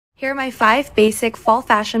Here are my 5 basic fall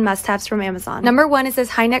fashion must-haves from Amazon. Number 1 is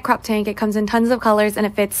this high neck crop tank. It comes in tons of colors and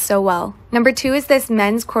it fits so well. Number 2 is this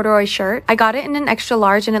men's corduroy shirt. I got it in an extra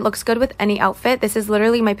large and it looks good with any outfit. This is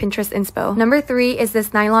literally my Pinterest inspo. Number 3 is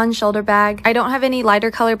this nylon shoulder bag. I don't have any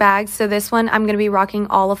lighter color bags, so this one I'm gonna be rocking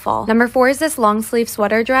all of fall. Number 4 is this long sleeve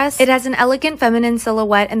sweater dress. It has an elegant feminine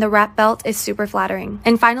silhouette and the wrap belt is super flattering.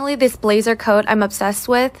 And finally, this blazer coat I'm obsessed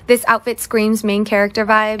with. This outfit screams main character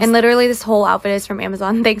vibes, and literally this whole outfit is from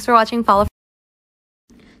Amazon. Thanks for watching. Follow.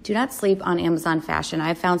 Do not sleep on Amazon fashion.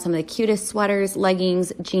 I've found some of the cutest sweaters,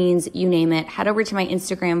 leggings, jeans, you name it. Head over to my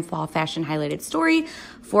Instagram fall fashion highlighted story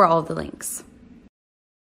for all of the links.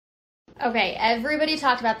 Okay, everybody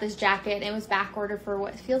talked about this jacket. It was back ordered for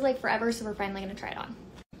what feels like forever, so we're finally gonna try it on.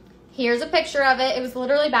 Here's a picture of it. It was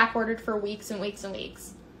literally back ordered for weeks and weeks and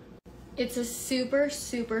weeks. It's a super,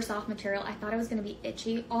 super soft material. I thought it was gonna be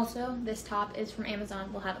itchy. Also, this top is from Amazon.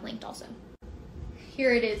 We'll have it linked also.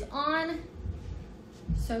 Here it is on.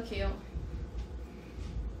 So cute.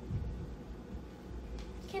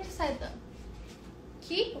 Can't decide though.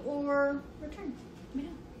 Keep or return. Let me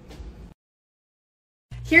know.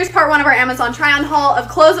 Here's part 1 of our Amazon try-on haul of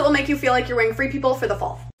clothes that will make you feel like you're wearing Free People for the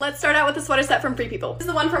fall. Let's start out with the sweater set from Free People. This is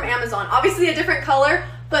the one from Amazon. Obviously a different color,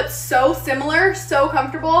 but so similar, so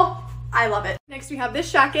comfortable. I love it. Next we have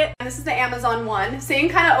this jacket, and this is the Amazon one. Same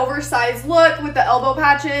kind of oversized look with the elbow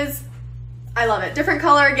patches. I love it. Different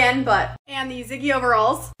color again, but. And the Ziggy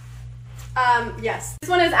overalls. Yes. This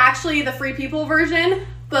one is actually the Free People version,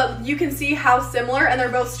 but you can see how similar, and they're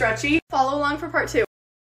both stretchy. Follow along for part 2.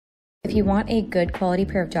 If you want a good quality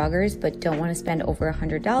pair of joggers but don't want to spend over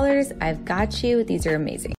 $100, I've got you. These are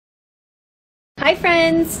amazing. Hi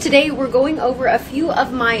friends! Today we're going over a few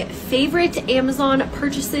of my favorite Amazon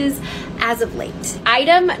purchases as of late.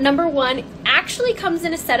 Item number 1 actually comes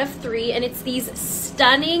in a set of 3, and it's these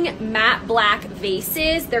stunning matte black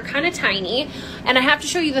vases. They're kind of tiny, and I have to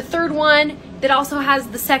show you the third one that also has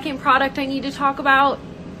the second product I need to talk about.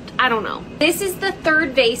 I don't know. This is the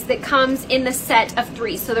third vase that comes in the set of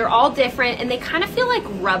 3, so they're all different and they kind of feel like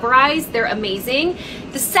rubberized. They're amazing.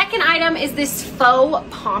 The second item is this faux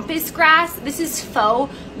pampas grass. This is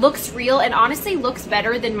faux, looks real, and honestly looks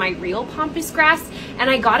better than my real pampas grass,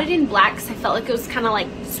 and I got it in black because I felt like it was kind of like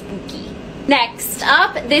spooky. Next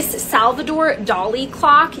up, this Salvador Dali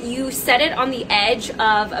clock. You set it on the edge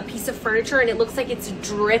of a piece of furniture and it looks like it's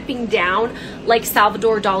dripping down like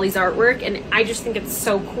Salvador Dali's artwork, and I just think it's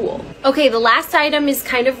so cool. Okay, the last item is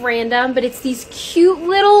kind of random, but it's these cute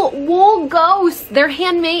little wool ghosts. They're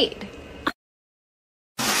handmade.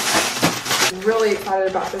 Really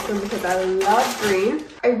excited about this one because I love green.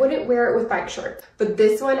 I wouldn't wear it with bike shorts, but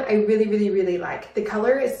this one I really like. The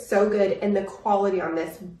color is so good, and the quality on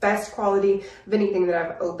this, best quality of anything that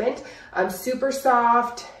I've opened. Super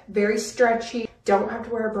soft, very stretchy, don't have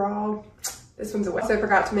to wear a bra. This one's a win. So I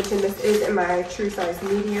forgot to mention this is in my true size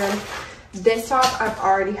medium. This top I've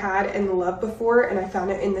already had and loved before, and I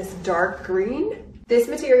found it in this dark green. This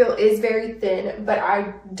material is very thin, but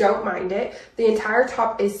I don't mind it. The entire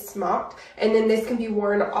top is smocked, and then this can be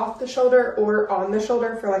worn off the shoulder or on the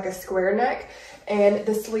shoulder for like a square neck. And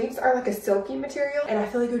the sleeves are like a silky material, and I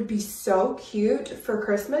feel like it would be so cute for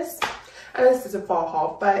Christmas. I know this is a fall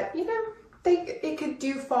haul, but you know, it could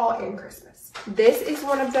do fall and Christmas. This is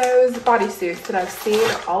one of those bodysuits that I've seen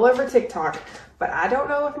all over TikTok, but I don't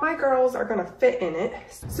know if my girls are gonna fit in it.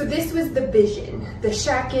 So this was the vision, the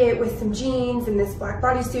shacket with some jeans and this black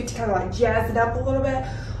bodysuit to kind of like jazz it up a little bit.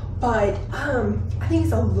 But I think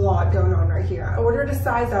it's a lot going on right here. I ordered a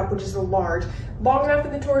size up, which is a large, long enough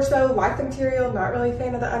in the torso, like the material, not really a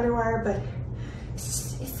fan of the underwire, but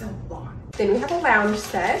it's a lot. Then we have a lounge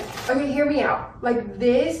set. Okay, hear me out. Like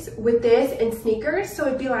this with this and sneakers, so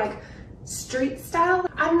it'd be like street style.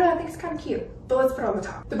 I don't know, I think it's kind of cute, but let's put it on the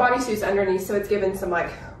top. The bodysuit's underneath, so it's given some like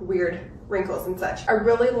weird wrinkles and such. I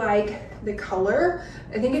really like the color.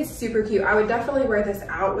 I think it's super cute. I would definitely wear this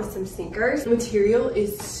out with some sneakers. The material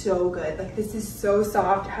is so good. Like this is so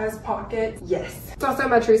soft, it has pockets. Yes. It's also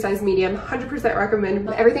my true size medium, 100% recommend.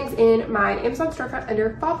 Everything's in my Amazon storefront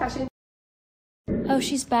under fall fashion. Oh,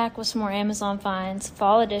 she's back with some more Amazon finds,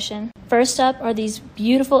 fall edition. First up are these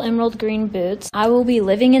beautiful emerald green boots. I will be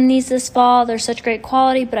living in these this fall. They're such great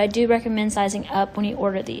quality, but I do recommend sizing up when you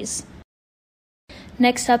order these.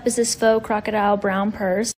 Next up is this faux crocodile brown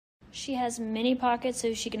purse. She has many pockets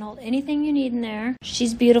so she can hold anything you need in there.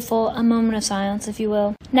 She's beautiful, a moment of silence if you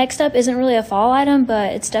will. Next up isn't really a fall item,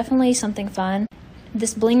 but it's definitely something fun.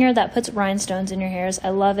 This blinger that puts rhinestones in your hairs. I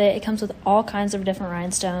love it. It comes with all kinds of different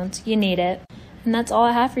rhinestones. You need it. And that's all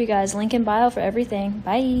I have for you guys. Link in bio for everything.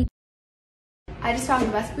 Bye. I just found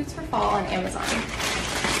the best boots for fall on Amazon.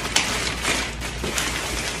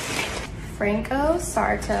 Franco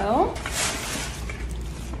Sarto.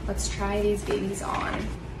 Let's try these babies on.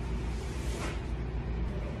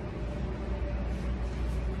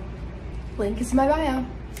 Link is in my bio.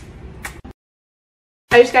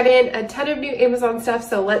 I just got in a ton of new Amazon stuff,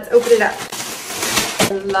 so let's open it up.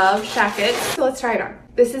 I love shackets, so let's try it on.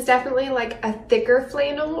 This is definitely like a thicker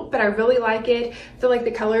flannel, but I really like it. I feel like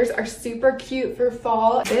the colors are super cute for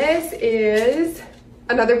fall. This is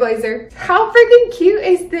another blazer. How freaking cute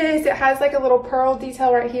is this? It has like a little pearl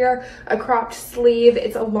detail right here, a cropped sleeve.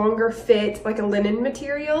 It's a longer fit, like a linen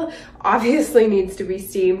material. Obviously needs to be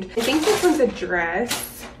steamed. I think this one's a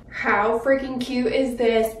dress. How freaking cute is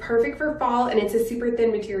this? Perfect for fall, and it's a super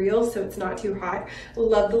thin material, so it's not too hot.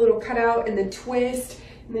 Love the little cutout and the twist.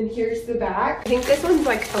 And then here's the back. I think this one's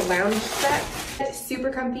like a lounge set. It's super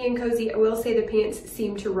comfy and cozy. I will say the pants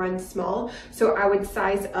seem to run small, so I would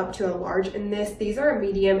size up to a large in this. These are a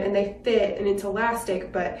medium and they fit, and it's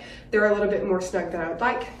elastic, but they're a little bit more snug than I would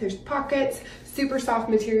like. There's pockets, super soft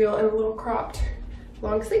material, and a little cropped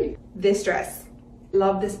long sleeve. This dress.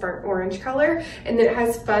 Love this burnt orange color, and then it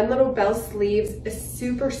has fun little bell sleeves, a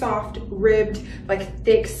super soft ribbed like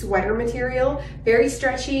thick sweater material, very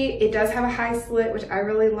stretchy. It does have a high slit, which I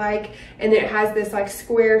really like, and then it has this like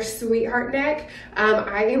square sweetheart neck.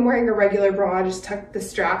 I am wearing a regular bra. I just tucked the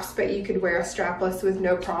straps, but you could wear a strapless with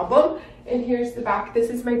no problem. And here's the back. This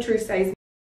is my true size